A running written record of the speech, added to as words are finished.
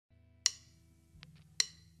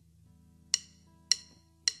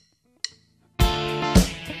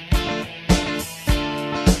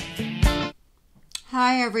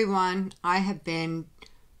Hi everyone, I have been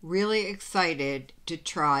really excited to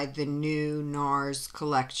try the new Nars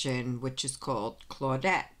collection, which is called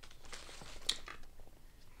Claudette.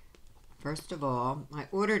 First of all, I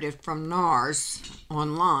ordered it from Nars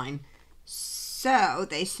online, so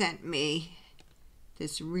they sent me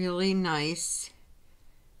this really nice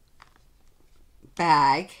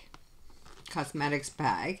bag, cosmetics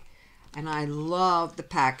bag, and I love the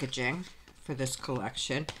packaging for this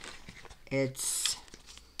collection. It's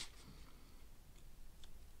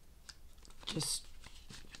just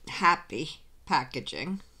happy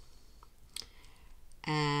packaging.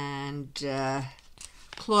 And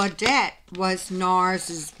Claudette was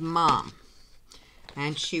Nars's mom,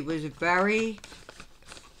 and she was very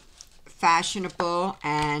fashionable,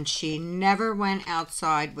 and she never went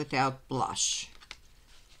outside without blush.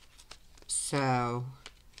 So,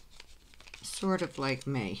 sort of like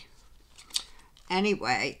me.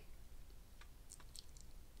 Anyway,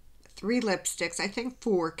 3 lipsticks. I think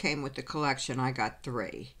 4 came with the collection. I got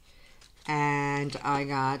 3. And I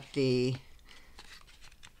got the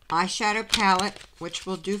eyeshadow palette, which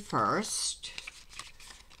we'll do first.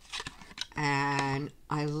 And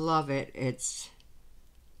I love it. It's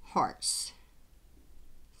hearts.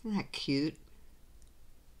 Isn't that cute?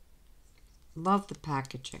 Love the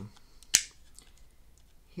packaging.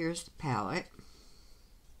 Here's the palette.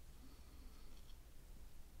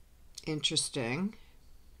 Interesting.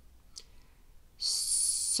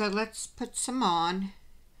 So let's put some on.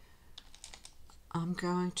 I'm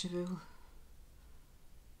going to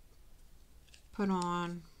put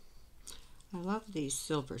on, I love these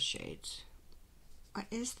silver shades. What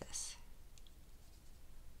is this?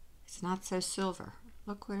 It's not so silver.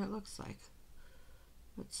 Look what it looks like.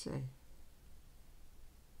 Let's see.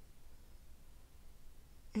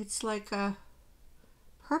 It's like a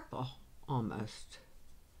purple almost.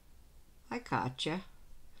 I gotcha.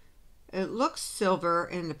 It looks silver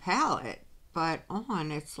in the palette, but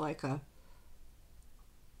on it's like a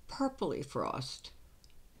purpley frost.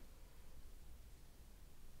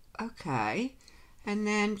 Okay, and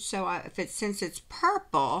then so since it's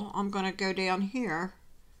purple, I'm going to go down here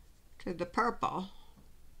to the purple.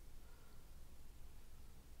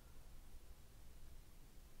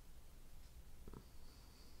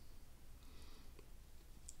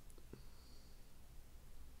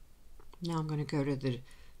 Now I'm going to go to the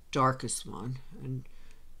darkest one and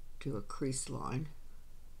do a crease line.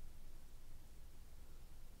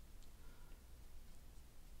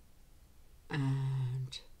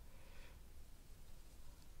 And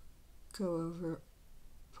go over,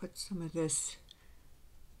 put some of this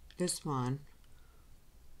one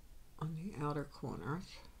on the outer corners.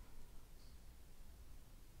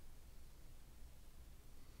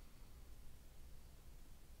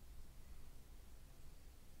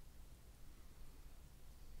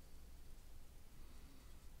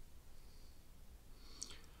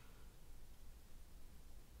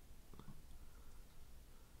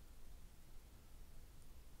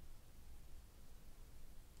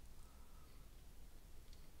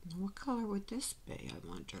 What color would this be, I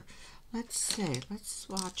wonder? Let's see. Let's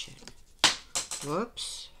swatch it.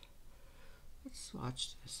 Whoops. Let's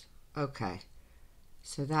swatch this. Okay.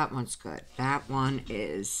 So that one's good. That one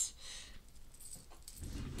is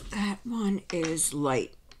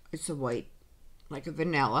light. It's a white, like a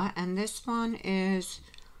vanilla. And this one is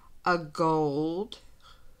a gold.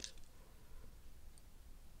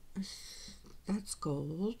 That's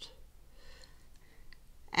gold.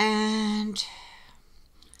 And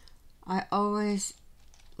I always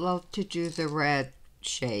love to do the red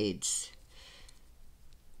shades.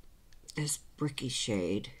 This bricky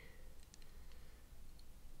shade,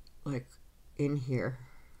 like in here,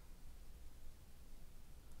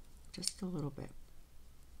 just a little bit.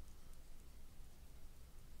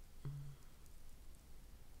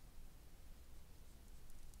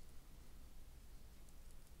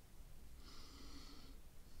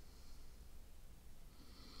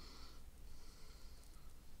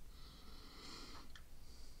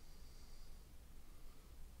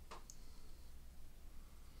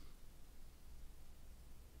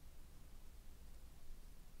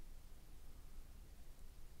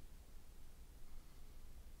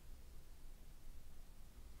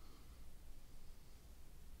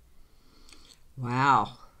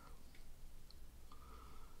 Wow,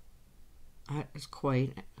 that is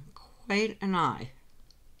quite an eye.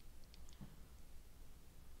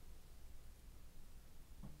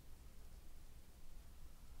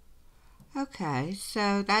 Okay,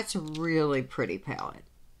 so that's a really pretty palette.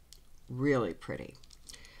 Really pretty.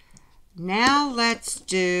 Now let's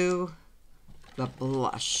do the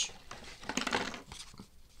blush.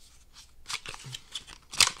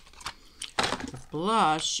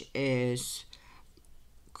 blush is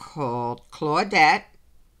called Claudette,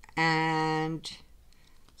 and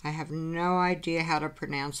I have no idea how to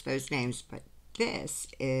pronounce those names, but this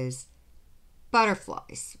is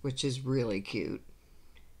Butterflies, which is really cute.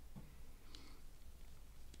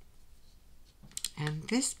 And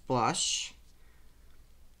this blush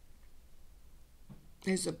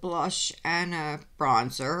is a blush and a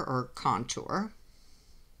bronzer or contour.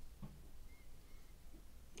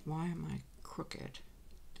 Why am I crooked?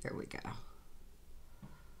 There we go.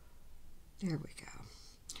 There we go.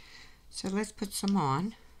 So let's put some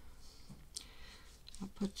on. I'll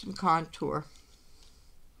put some contour.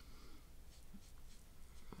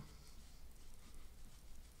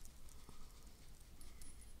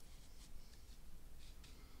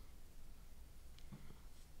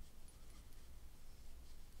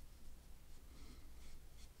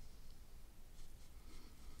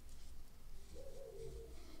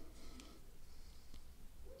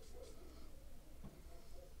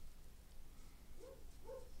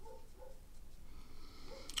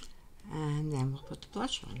 And then we'll put the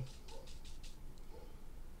blush on.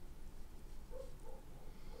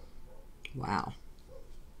 Wow.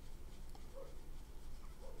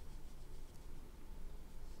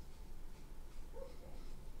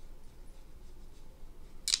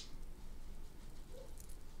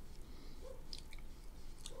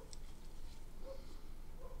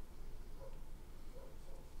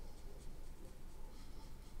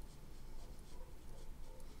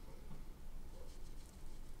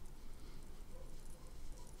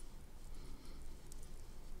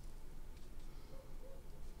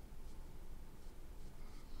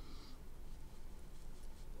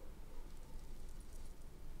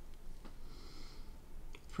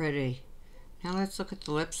 Pretty. Now let's look at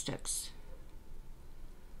the lipsticks.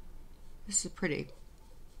 This is pretty.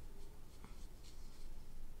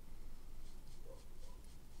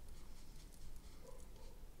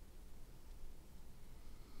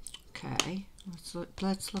 Okay,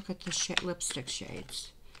 let's look at the lipstick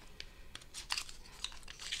shades.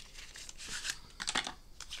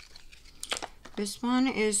 This one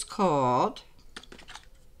is called,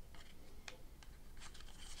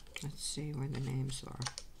 let's see where the names are.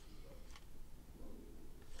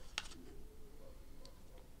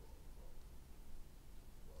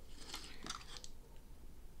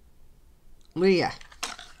 Leah.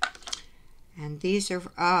 And these are,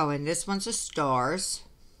 oh, and this one's a Stars.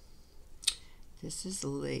 This is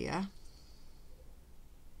Leah.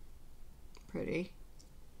 Pretty.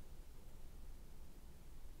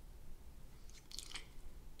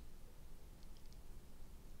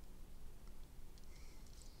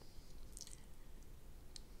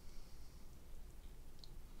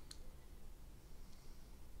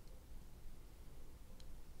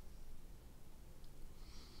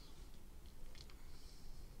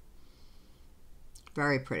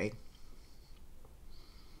 Very pretty.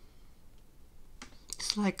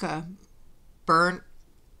 It's like a burnt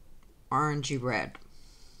orangey red.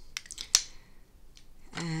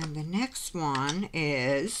 And the next one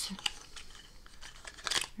is,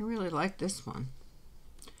 I really like this one.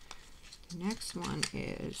 The next one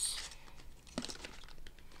is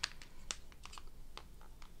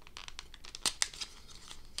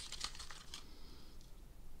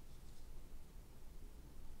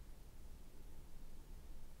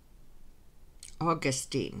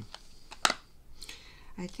Augustine.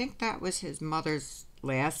 I think that was his mother's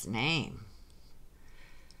last name.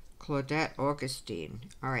 Claudette Augustine.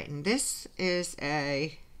 All right, and this is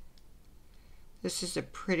a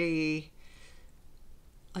pretty,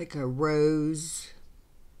 like a rose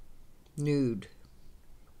nude.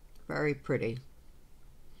 Very pretty.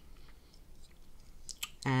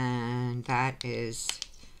 And that is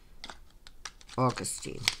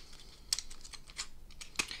Augustine.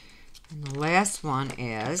 And the last one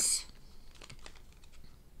is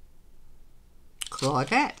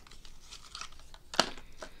Claudette.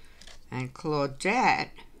 And Claudette,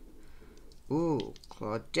 ooh,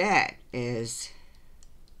 Claudette is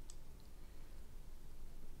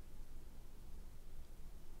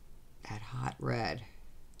that hot red.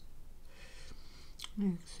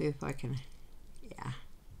 Let's see if I can, yeah.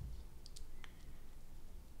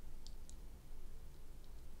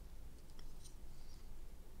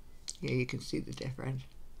 Yeah, you can see the difference.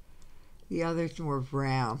 The others were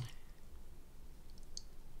brown.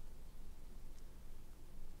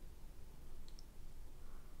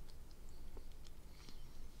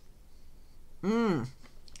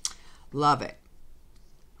 Love it.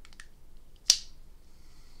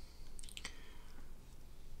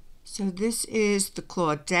 So this is the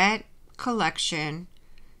Claudette collection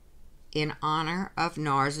in honor of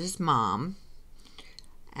Nars's mom.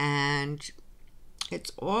 And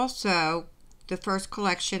it's also the first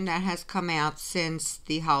collection that has come out since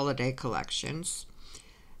the holiday collections.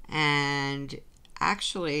 And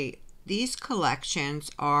actually, these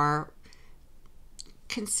collections are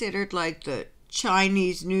considered like the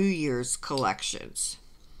Chinese New Year's collections.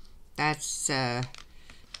 That's the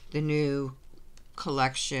new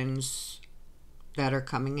collections that are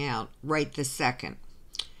coming out right this second.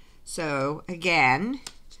 So again,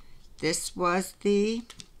 this was the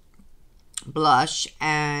blush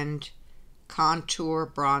and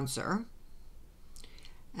contour bronzer,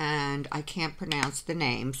 and I can't pronounce the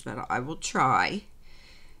names, but I will try.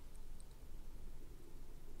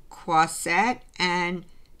 Claudette and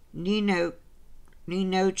Ninochka.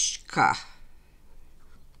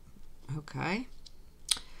 Okay,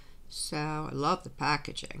 so I love the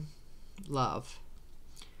packaging, love.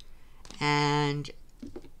 And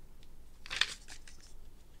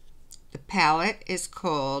the palette is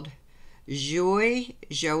called Joie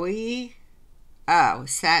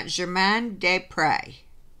Saint-Germain-des-Prés.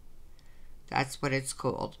 That's what it's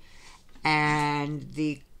called. And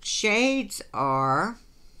the shades are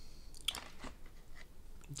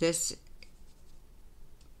this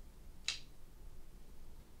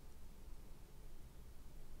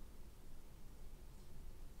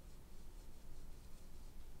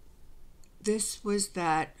was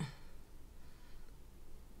that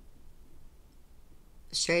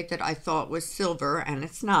shade that I thought was silver, and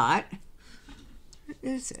it's not. What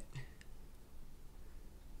is it?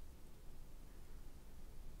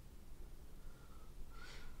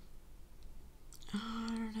 I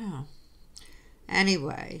don't know.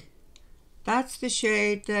 Anyway, that's the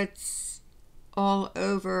shade that's all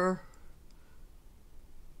over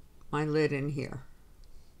my lid in here.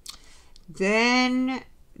 Then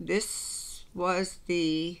this was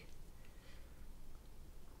the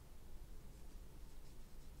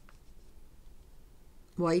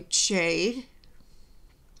white shade,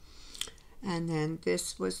 and then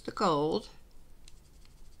this was the gold,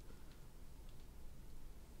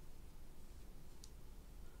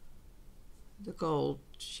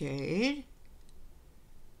 shade. You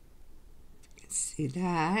can see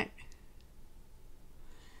that.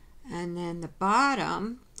 And then the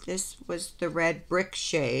bottom, this was the red brick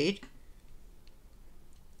shade.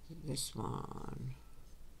 This one.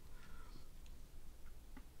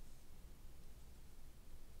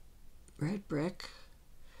 Red brick.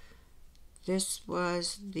 This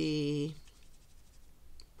was the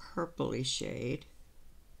purpley shade.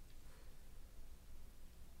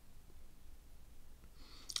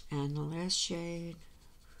 And the last shade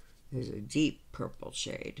is a deep purple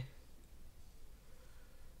shade.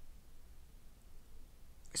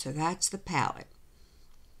 So that's the palette.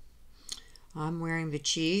 I'm wearing the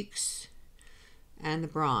cheeks and the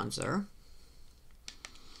bronzer.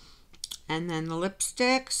 And then the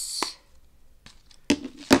lipsticks,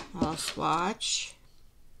 I'll swatch.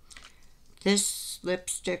 This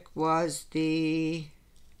lipstick was the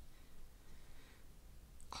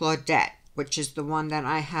Claudette, which is the one that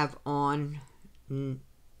I have on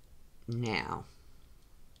now.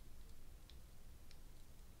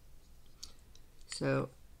 So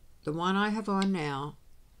the one I have on now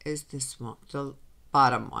is this one, the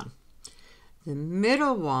bottom one. The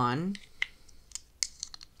middle one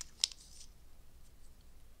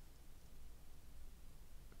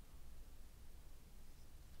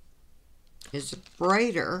is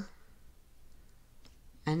brighter,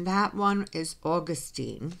 and that one is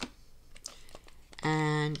Augustine.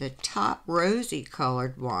 And the top rosy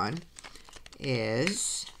colored one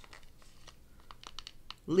is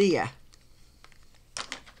Leah.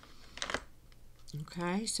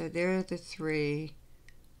 Okay, so there are the three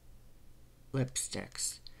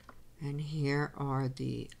lipsticks. And here are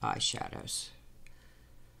the eyeshadows.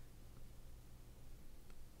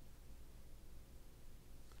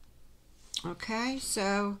 Okay,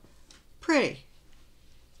 so pretty.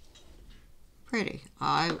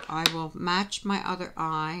 I will match my other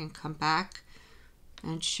eye and come back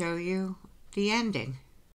and show you the ending.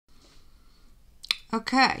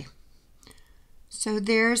 Okay, so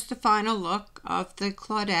there's the final look of the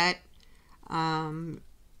Claudette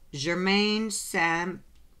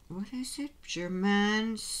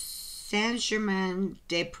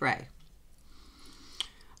Saint-Germain-des-Prés.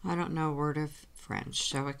 I don't know a word of French,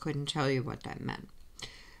 so I couldn't tell you what that meant.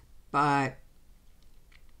 But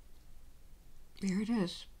there it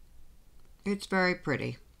is. It's very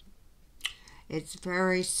pretty. It's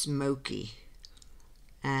very smoky,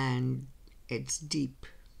 and it's deep.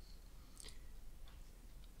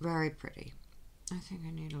 Very pretty. I think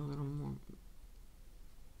I need a little more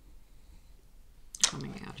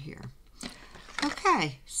coming out here.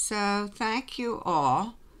 Okay, so thank you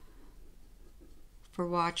all for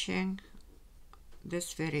watching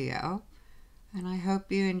this video, and I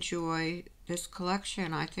hope you enjoy this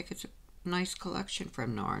collection. I think it's a nice collection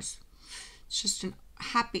from Nars. It's just a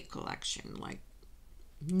happy collection, like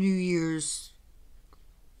New Year's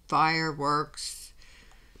fireworks,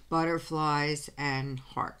 butterflies, and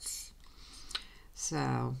hearts.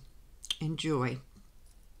 So enjoy.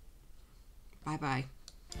 Bye-bye.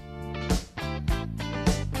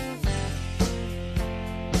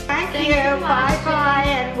 Thank you. Bye-bye.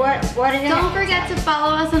 And what Don't forget to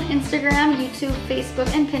follow us on Instagram, YouTube, Facebook,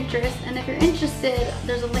 and Pinterest. And if you're interested,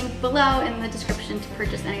 there's a link below in the description to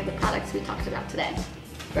purchase any of the products we talked about today.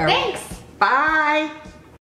 Thanks. Bye.